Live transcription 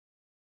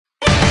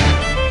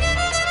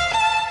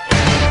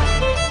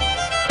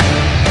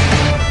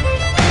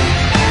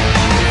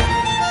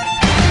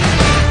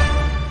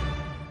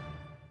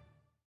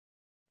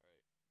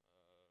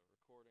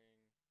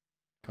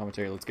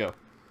commentary. Let's go.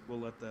 We'll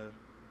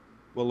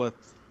let.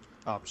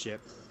 Oh shit.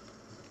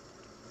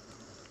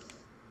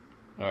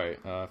 Alright,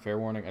 fair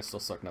warning, I still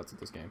suck nuts at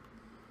this game.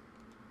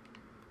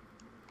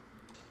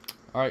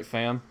 Alright,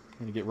 fam. You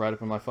gonna get right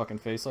up in my fucking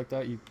face like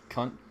that, you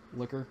cunt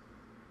licker?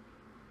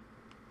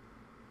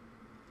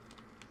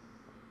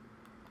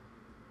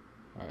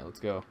 Alright, let's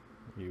go.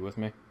 Are you with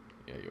me?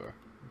 Yeah, you are.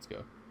 Let's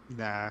go.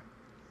 Nah.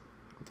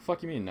 What the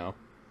fuck you mean, no?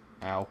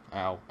 Ow,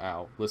 ow,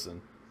 ow.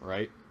 Listen,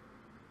 right?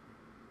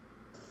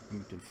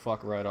 You can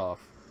fuck right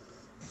off.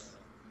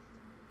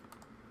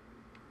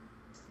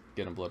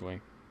 Get him,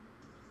 Bloodwing.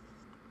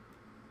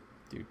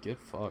 Dude, get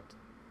fucked.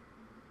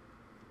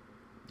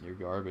 You're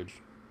garbage.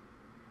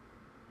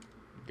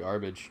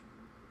 Garbage.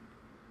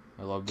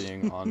 I love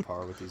being on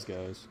par with these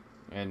guys.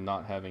 And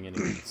not having any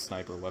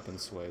sniper weapon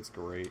sway, it's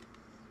great.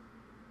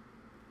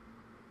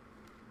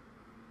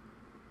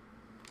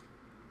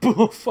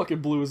 Fucking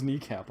blew his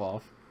kneecap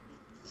off.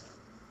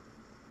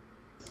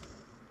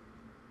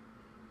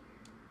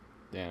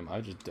 Damn,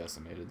 I just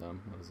decimated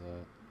them. What is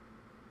that?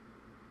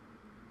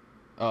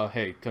 Oh,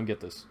 hey, come get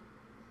this.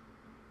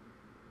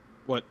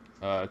 What?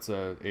 It's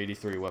a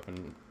 83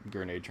 weapon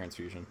grenade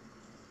transfusion.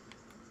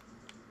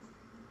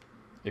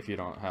 If you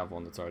don't have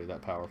one that's already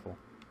that powerful.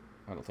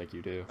 I don't think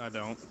you do. I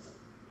don't.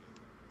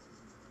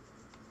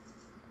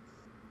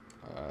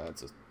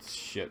 It's a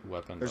shit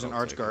weapon. There's an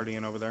Arch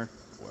Guardian over there.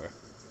 Where?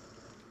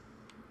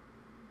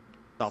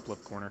 Top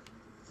left corner.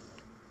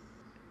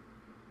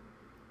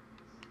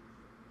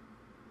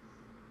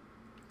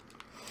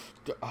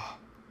 Ah,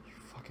 you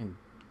fucking...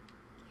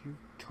 You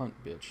cunt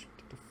bitch.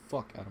 Get the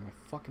fuck out of my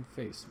fucking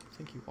face. What do you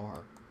think you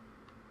are?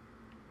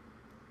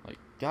 Like,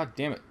 god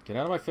damn it. Get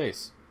out of my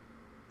face.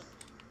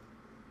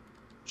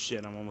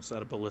 Shit, I'm almost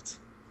out of bullets.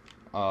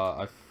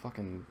 I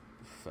fucking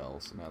fell,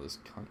 so now this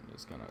cunt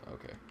is gonna...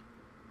 Okay.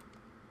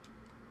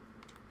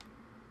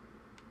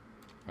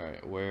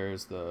 Alright,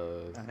 where's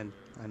the...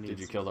 I need Did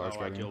you kill the Arch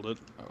Guardian? I killed it.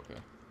 Oh, okay.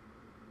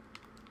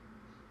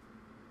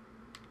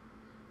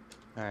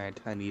 Alright,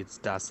 I need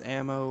DOS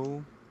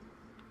ammo.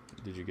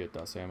 Did you get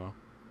DOS ammo?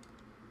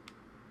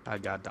 I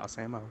got DOS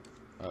ammo.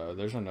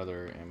 There's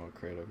another ammo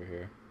crate over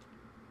here.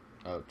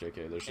 Oh,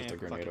 JK, there's just a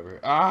grenade fuck over here.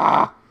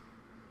 Ah!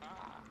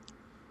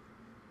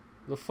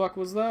 The fuck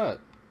was that?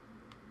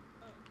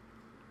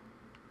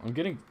 I'm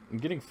getting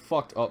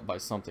fucked up by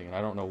something, and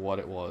I don't know what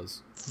it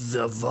was.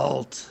 The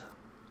vault.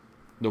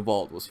 The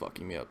vault was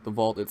fucking me up. The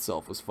vault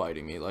itself was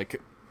fighting me, like...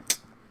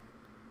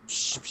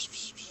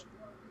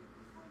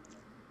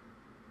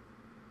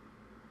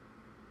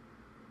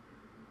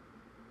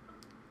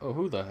 Oh,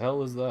 who the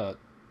hell is that?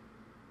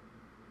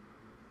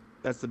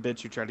 That's the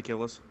bitch who tried to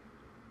kill us.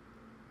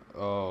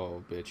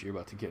 Oh, bitch, you're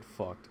about to get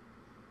fucked.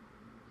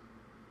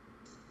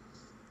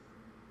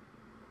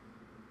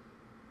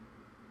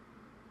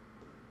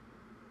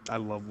 I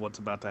love what's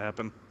about to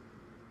happen.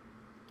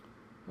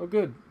 Oh,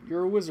 good.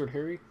 You're a wizard,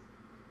 Harry.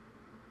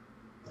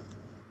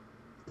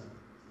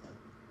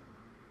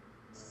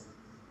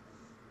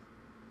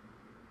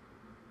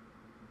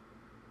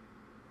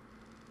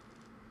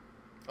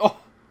 Oh!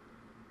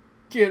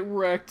 Get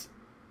wrecked.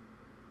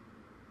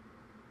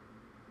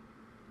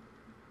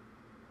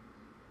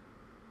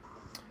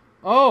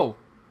 Oh!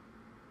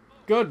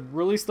 Good.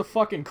 Release the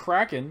fucking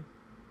Kraken.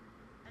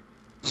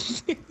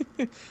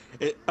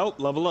 Oh,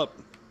 level up.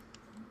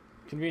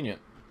 Convenient.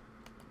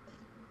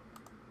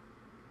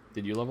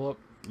 Did you level up?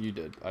 You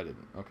did. I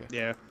didn't. Okay.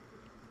 Yeah.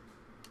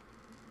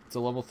 It's a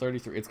level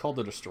 33. It's called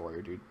the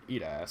Destroyer, dude.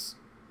 Eat ass.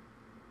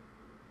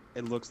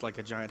 It looks like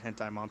a giant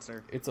hentai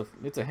monster. It's a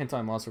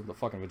hentai monster with a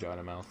fucking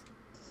vagina mouth.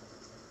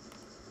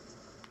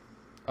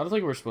 I don't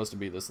think we were supposed to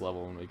be this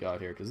level when we got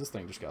here, because this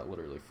thing just got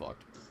literally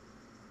fucked.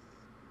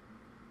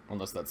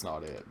 Unless that's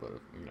not it, but,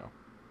 you know.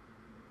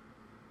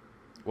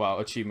 Wow,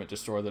 achievement,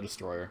 destroy the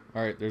Destroyer.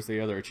 Alright, there's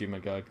the other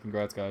achievement guide.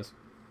 Congrats, guys.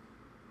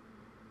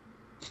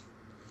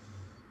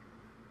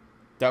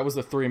 That was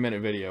a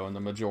 3-minute video, and the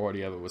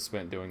majority of it was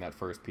spent doing that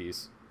first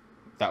piece.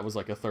 That was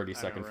like a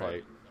 30-second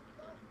fight.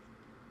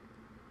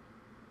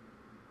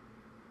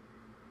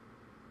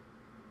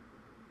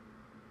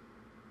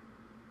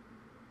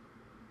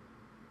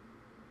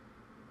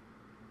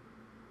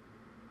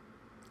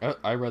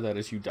 I read that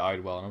as you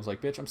died well, and I was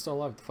like, bitch, I'm still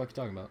alive. What the fuck are you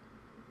talking about?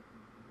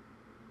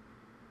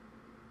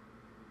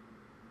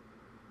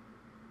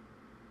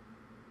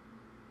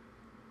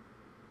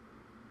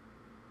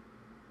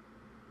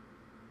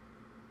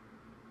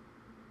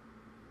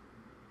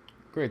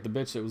 Great, the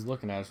bitch that was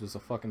looking at us was a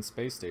fucking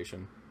space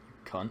station.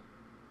 You cunt.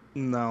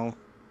 No,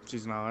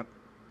 she's not.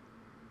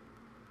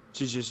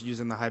 She's just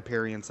using the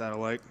Hyperion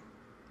satellite.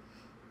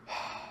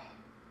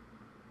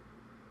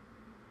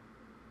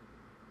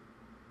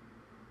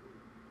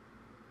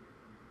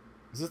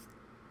 Is this...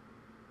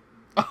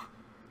 Oh,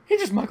 he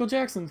just Michael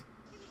Jackson'd.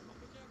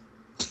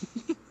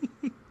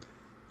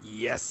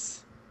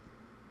 Yes.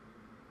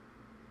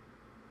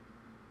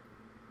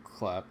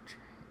 Clap.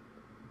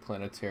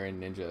 Planetary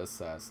Ninja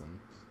Assassin.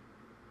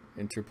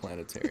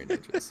 Interplanetary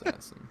Ninja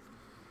Assassin.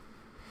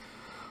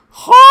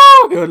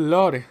 Oh, good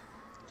lordy.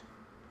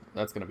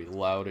 That's gonna be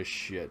loud as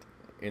shit.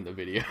 in the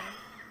video.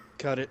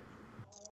 Cut it.